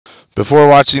Before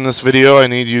watching this video, I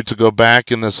need you to go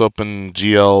back in this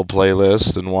OpenGL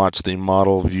playlist and watch the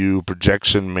Model View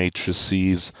Projection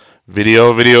Matrices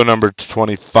video number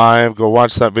 25. Go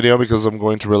watch that video because I'm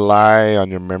going to rely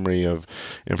on your memory of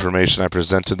information I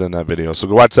presented in that video. So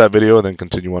go watch that video and then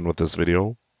continue on with this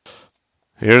video.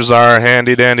 Here's our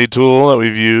handy dandy tool that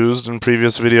we've used in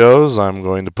previous videos. I'm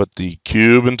going to put the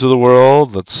cube into the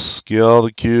world. Let's scale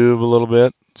the cube a little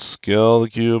bit. Scale the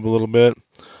cube a little bit.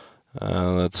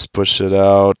 Let's push it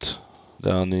out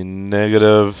down the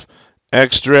negative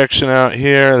X direction out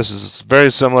here. This is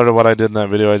very similar to what I did in that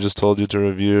video I just told you to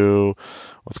review.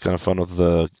 What's kind of fun with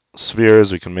the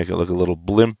spheres, we can make it look a little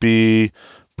blimpy.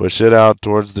 Push it out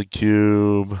towards the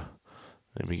cube.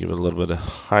 Maybe give it a little bit of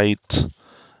height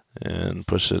and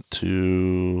push it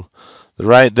to the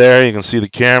right there. You can see the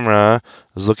camera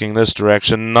is looking this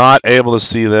direction, not able to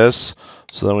see this.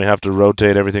 So then we have to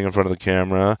rotate everything in front of the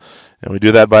camera. And we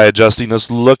do that by adjusting this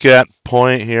look at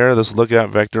point here, this look at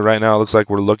vector. Right now it looks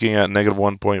like we're looking at negative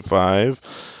 1.5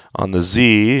 on the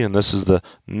Z, and this is the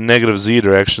negative Z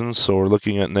direction. So we're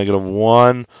looking at negative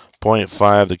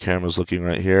 1.5. The camera's looking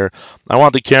right here. I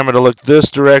want the camera to look this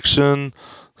direction.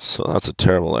 So that's a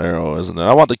terrible arrow, isn't it?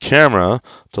 I want the camera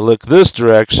to look this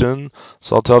direction,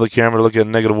 so I'll tell the camera to look at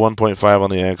negative 1.5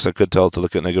 on the X. I could tell it to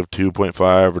look at negative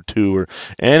 2.5 or 2 or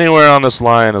anywhere on this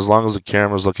line. As long as the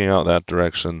camera's looking out that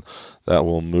direction, that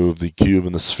will move the cube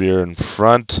and the sphere in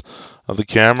front of the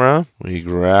camera. We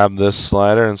grab this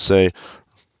slider and say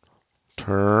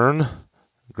turn.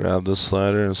 Grab this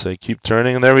slider and say keep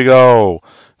turning, and there we go.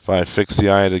 If I fix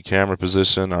the eye to the camera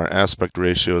position, our aspect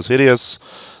ratio is hideous.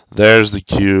 There's the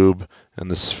cube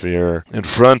and the sphere in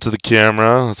front of the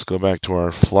camera. Let's go back to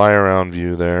our fly around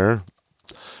view there.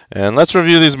 And let's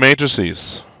review these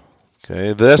matrices.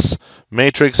 Okay, this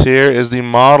matrix here is the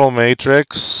model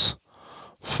matrix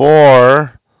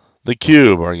for the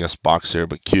cube, or I guess box here,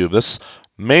 but cube. This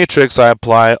matrix I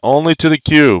apply only to the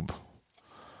cube.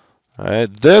 All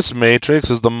right, this matrix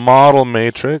is the model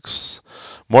matrix.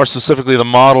 More specifically, the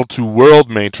model to world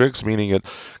matrix, meaning it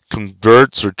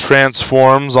converts or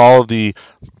transforms all of the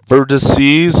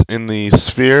vertices in the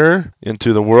sphere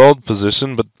into the world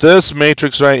position. But this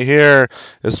matrix right here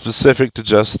is specific to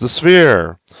just the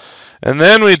sphere. And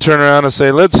then we turn around and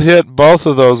say, let's hit both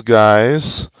of those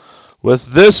guys with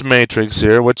this matrix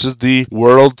here, which is the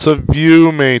world to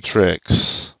view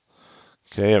matrix.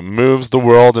 Okay, it moves the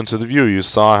world into the view. You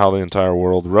saw how the entire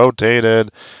world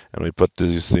rotated, and we put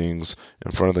these things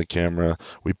in front of the camera.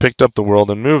 We picked up the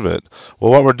world and moved it.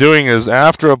 Well, what we're doing is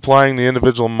after applying the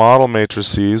individual model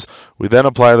matrices, we then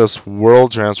apply this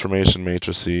world transformation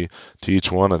matrix to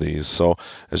each one of these. So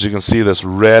as you can see, this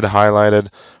red highlighted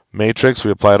matrix,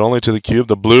 we applied only to the cube.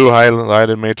 The blue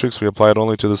highlighted matrix, we applied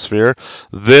only to the sphere.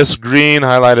 This green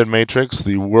highlighted matrix,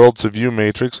 the world to view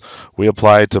matrix, we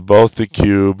applied to both the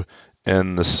cube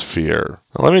and the sphere.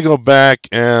 Now let me go back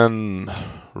and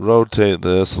rotate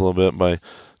this a little bit by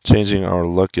changing our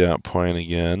look at point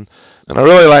again. And I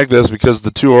really like this because the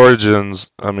two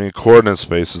coordinate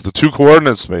spaces, the two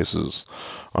coordinate spaces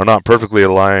are not perfectly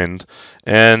aligned.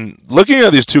 And looking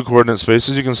at these two coordinate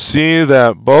spaces, you can see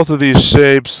that both of these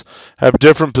shapes have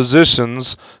different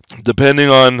positions depending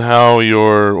on how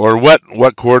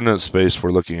what coordinate space we're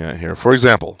looking at here. For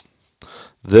example,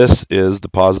 this is the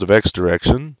positive X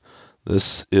direction.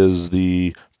 This is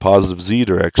the positive Z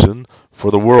direction for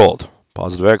the world.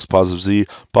 Positive X, positive Z,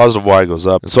 positive Y goes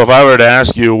up. And so if I were to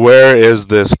ask you, where is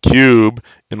this cube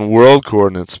in world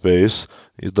coordinate space?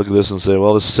 You'd look at this and say,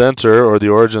 well, the center or the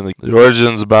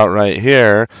origin's about right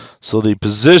here. So the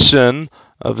position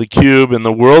of the cube in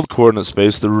the world coordinate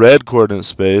space, the red coordinate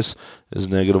space, is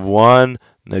negative 1,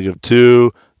 negative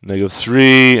 2, negative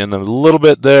 3, and a little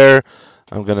bit there.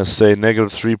 I'm going to say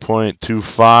negative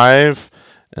 3.25.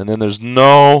 And then there's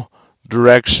no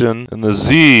direction in the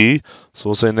Z, so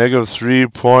we'll say negative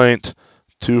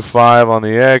 3.25 on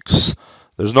the X.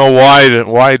 There's no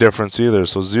Y difference either,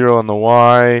 so 0 on the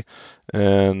Y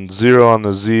and 0 on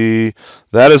the Z.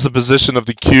 That is the position of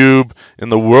the cube in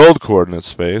the world coordinate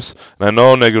space. And I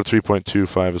know negative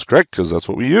 3.25 is correct because that's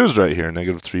what we used right here,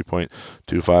 negative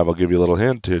 3.25. I'll give you a little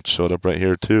hint. It showed up right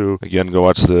here too. Again, go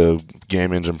watch the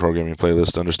Game Engine Programming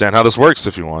playlist to understand how this works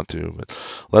if you want to. But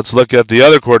let's look at the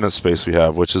other coordinate space we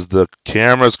have, which is the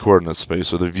camera's coordinate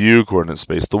space or the view coordinate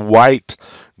space, the white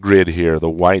grid here, the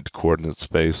white coordinate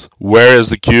space. Where is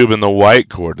the cube in the white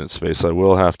coordinate space? I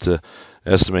will have to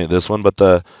estimate this one, but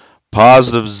the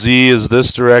positive Z is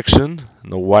this direction in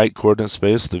the white coordinate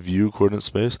space, the view coordinate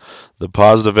space. The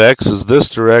positive X is this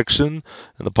direction,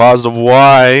 and the positive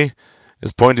Y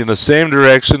is pointing the same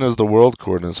direction as the world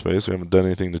coordinate space. We haven't done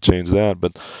anything to change that,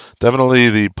 but definitely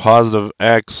the positive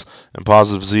x and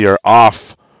positive z are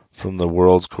off from the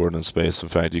world's coordinate space. In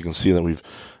fact, you can see that we've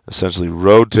essentially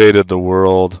rotated the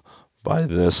world by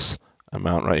this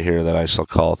amount right here that I shall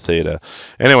call theta.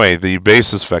 Anyway, the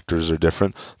basis vectors are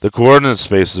different. The coordinate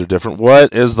spaces are different.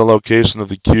 What is the location of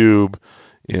the cube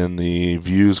in the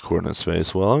view's coordinate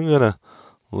space? Well, I'm going to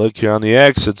look here on the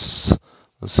x. Let's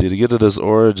see, to get to this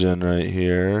origin right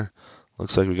here,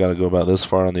 looks like we got to go about this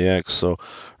far on the x. So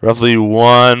roughly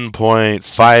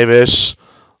 1.5-ish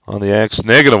on the x,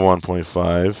 negative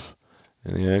 1.5.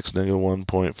 And the x, negative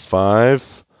 1.5.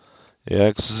 The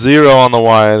x, 0 on the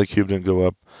y. The cube didn't go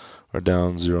up or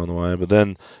down 0 on the y. But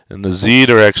then in the z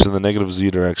direction, the negative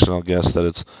z direction, I'll guess that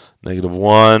it's negative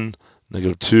 1,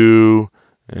 negative 2,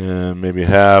 and maybe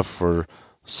half or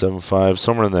 7.5,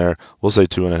 somewhere in there. We'll say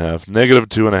 2.5. Negative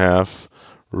 2.5.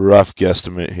 Rough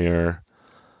guesstimate here.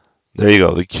 There you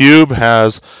go. The cube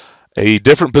has a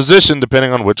different position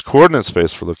depending on which coordinate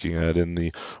space we're looking at. In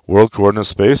the world coordinate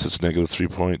space, it's negative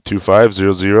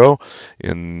 3.2500.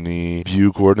 In the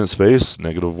view coordinate space,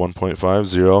 negative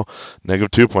 1.50,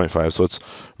 negative 2.5. So it's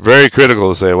very critical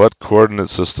to say what coordinate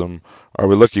system are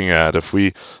we looking at. If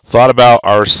we thought about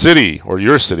our city or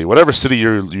your city, whatever city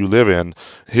you live in,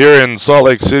 here in Salt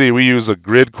Lake City we use a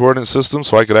grid coordinate system,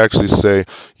 so I could actually say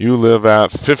you live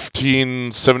at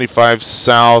 1575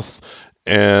 south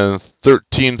and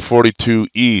 1342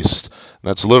 east. And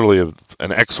that's literally an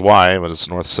XY, but it's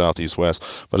north, south, east, west.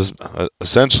 But it's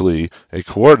essentially a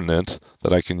coordinate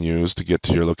that I can use to get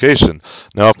to your location.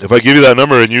 Now, if I give you that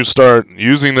number and you start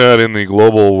using that in the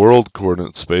global world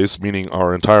coordinate space, meaning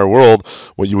our entire world,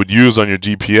 what you would use on your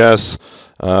GPS,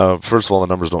 first of all, the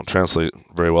numbers don't translate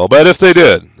very well. But if they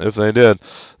did,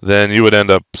 then you would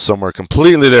end up somewhere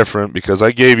completely different because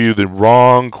I gave you the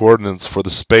wrong coordinates for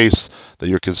the space that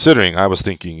you're considering. I was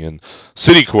thinking in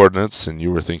city coordinates and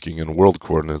you were thinking in world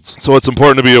coordinates. So it's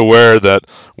important to be aware that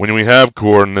when we have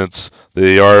coordinates,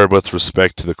 they are with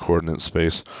respect to the coordinate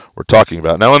space we're talking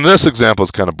about. Now in this example, it's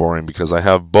kind of boring because I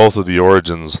have both of the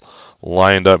origins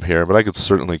lined up here, but I could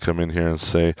certainly come in here and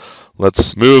say,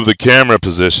 let's move the camera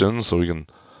position so we can,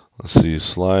 let's see,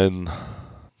 slide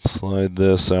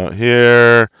this out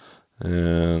here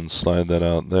and slide that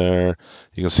out there.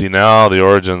 You can see now the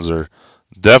origins are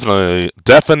definitely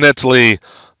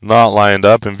not lined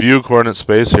up. In view coordinate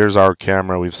space, here's our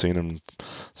camera. We've seen in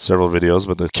several videos,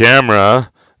 but the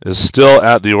camera is still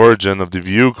at the origin of the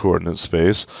view coordinate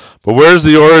space. But where's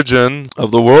the origin of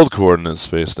the world coordinate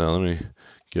space now? Let me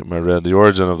get my red. The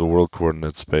origin of the world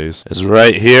coordinate space is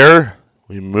right here.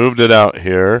 We moved it out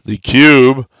here. The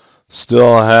cube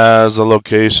still has a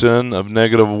location of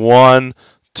negative 1,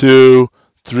 2,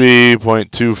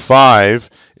 3.25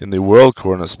 in the world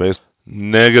coordinate space.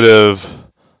 Negative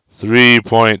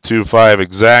 3.25,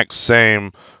 exact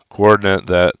same coordinate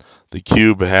that the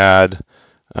cube had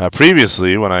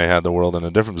previously when I had the world in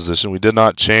a different position. We did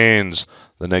not change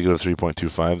the negative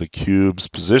 3.25. The cube's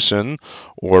position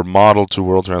or model to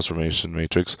world transformation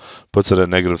matrix puts it at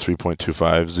negative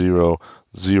 3.25, 0,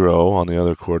 0 on the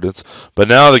other coordinates. But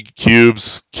now the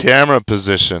cube's camera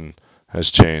position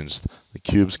has changed. The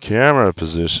cube's camera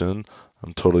position,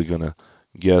 I'm totally going to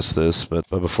guess this, but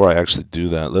before I actually do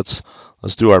that, let's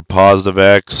do our positive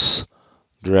x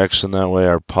direction that way,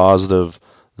 our positive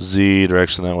z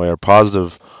direction that way, our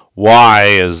positive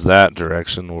y is that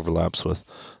direction, overlaps with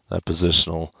that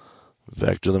positional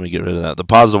vector. Let me get rid of that. The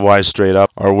positive y straight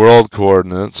up, our world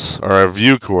coordinates, or our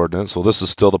view coordinates. Well, this is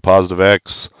still the positive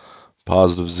x,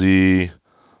 positive z,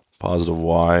 positive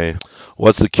y.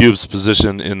 What's the cube's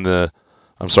position in the,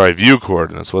 view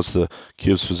coordinates? What's the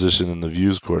cube's position in the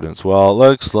view's coordinates? Well, it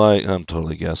looks like, I'm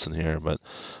totally guessing here, but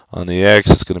on the x,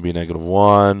 it's going to be negative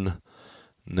 1,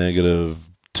 negative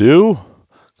 2.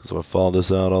 So if I follow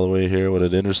this out all the way here, would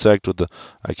it intersect with the,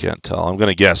 I can't tell. I'm going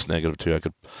to guess negative 2. I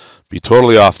could be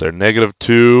totally off there. Negative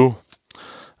 2.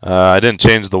 I didn't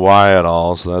change the y at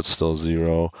all, so that's still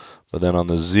 0. But then on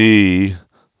the z's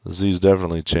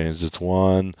definitely changed. It's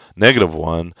 1, negative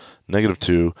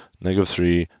 2, negative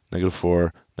 3, negative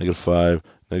 4, negative 5,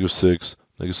 negative 6,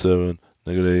 negative 7,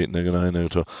 negative 8, negative 9,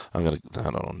 negative 12. I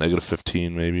don't know, negative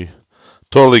 15 maybe.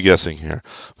 Totally guessing here.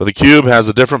 But the cube has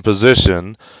a different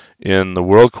position in the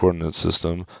world coordinate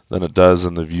system than it does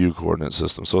in the view coordinate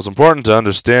system. So it's important to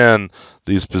understand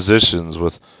these positions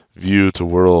with view to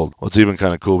world. What's even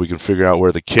kind of cool, we can figure out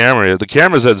where the camera is. The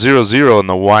camera is at 0, 0 in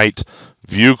the white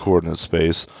view coordinate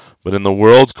space, but in the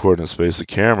world's coordinate space, the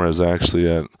camera is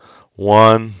actually at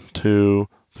 1, 2,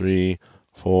 3,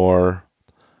 4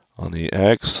 on the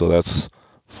x, so that's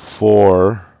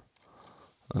 4.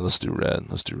 Let's do red.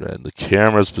 Let's do red. The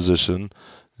camera's position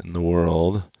in the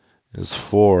world is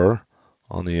 4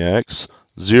 on the X,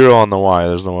 0 on the Y.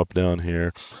 There's no up, down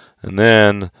here. And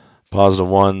then positive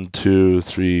 1, 2,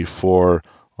 3, 4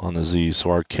 on the Z. So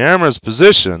our camera's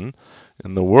position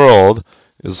in the world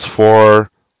is 4,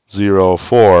 0,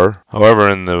 4. However,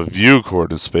 in the view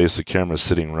coordinate space, the camera is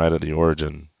sitting right at the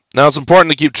origin. Now, it's important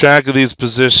to keep track of these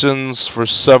positions for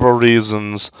several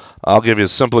reasons. I'll give you a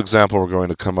simple example we're going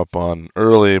to come up on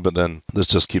early, but then this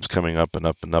just keeps coming up and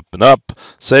up and up and up.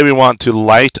 Say we want to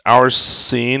light our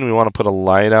scene. We want to put a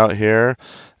light out here.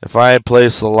 If I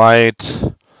place the light,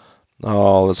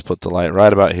 let's put the light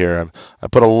right about here. I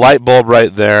put a light bulb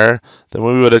right there. Then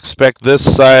we would expect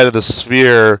this side of the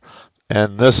sphere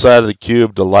and this side of the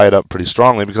cube to light up pretty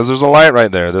strongly because there's a light right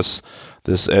there.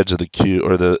 This edge of the cube,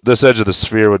 or this edge of the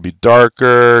sphere would be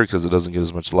darker because it doesn't get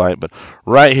as much light. But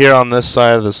right here on this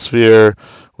side of the sphere,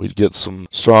 we'd get some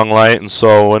strong light. And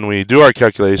so when we do our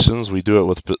calculations, we do it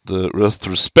with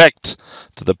respect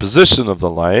to the position of the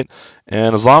light.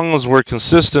 And as long as we're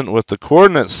consistent with the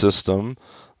coordinate system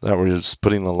that we're just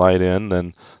putting the light in,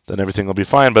 then everything will be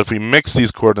fine. But if we mix these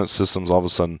coordinate systems, all of a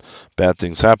sudden bad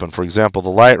things happen. For example, the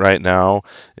light right now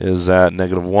is at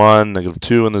 -1,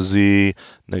 -2 in the Z,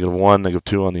 -1,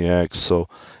 -2 on the X. So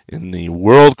in the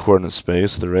world coordinate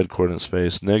space, the red coordinate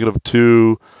space,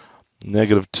 -2,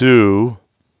 -2,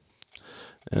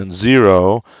 and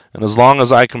 0. And as long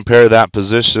as I compare that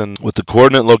position with the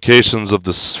coordinate locations of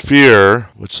the sphere,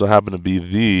 which so happen to be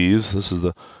these, this is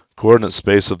the coordinate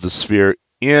space of the sphere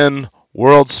in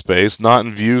world space, not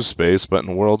in view space, but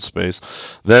in world space,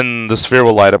 then the sphere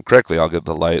will light up correctly. I'll get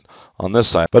the light on this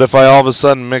side. But if I all of a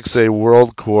sudden mix a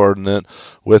world coordinate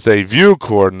with a view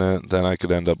coordinate, then I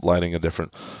could end up lighting a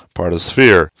different part of the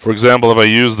sphere. For example, if I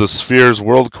use the sphere's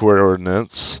world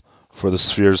coordinates for the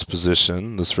sphere's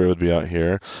position, the sphere would be out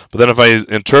here. But then if I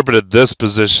interpreted this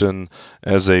position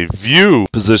as a view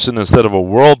position instead of a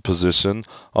world position,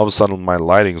 all of a sudden my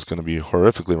lighting is going to be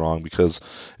horrifically wrong because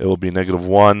it will be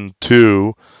 -1,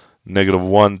 2,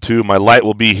 -1, 2. My light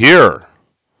will be here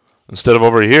instead of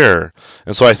over here.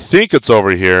 And so I think it's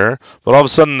over here, but all of a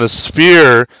sudden the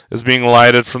sphere is being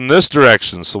lighted from this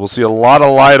direction. So we'll see a lot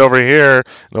of light over here,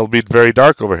 and it'll be very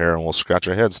dark over here, and we'll scratch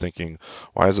our heads thinking,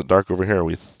 why is it dark over here?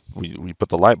 We put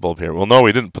the light bulb here. Well, no,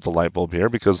 we didn't put the light bulb here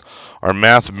because our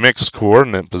math mixed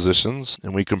coordinate positions,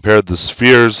 and we compared the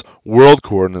sphere's world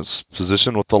coordinates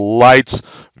position with the light's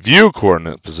view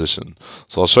coordinate position.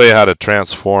 So I'll show you how to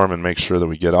transform and make sure that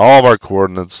we get all of our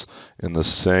coordinates in the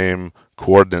same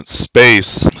coordinate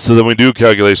space, so that when we do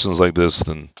calculations like this,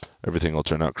 then everything will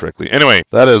turn out correctly. Anyway,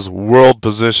 that is world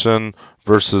position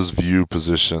versus view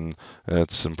position.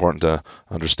 It's important to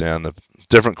understand the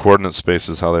different coordinate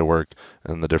spaces, how they work,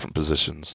 and the different positions.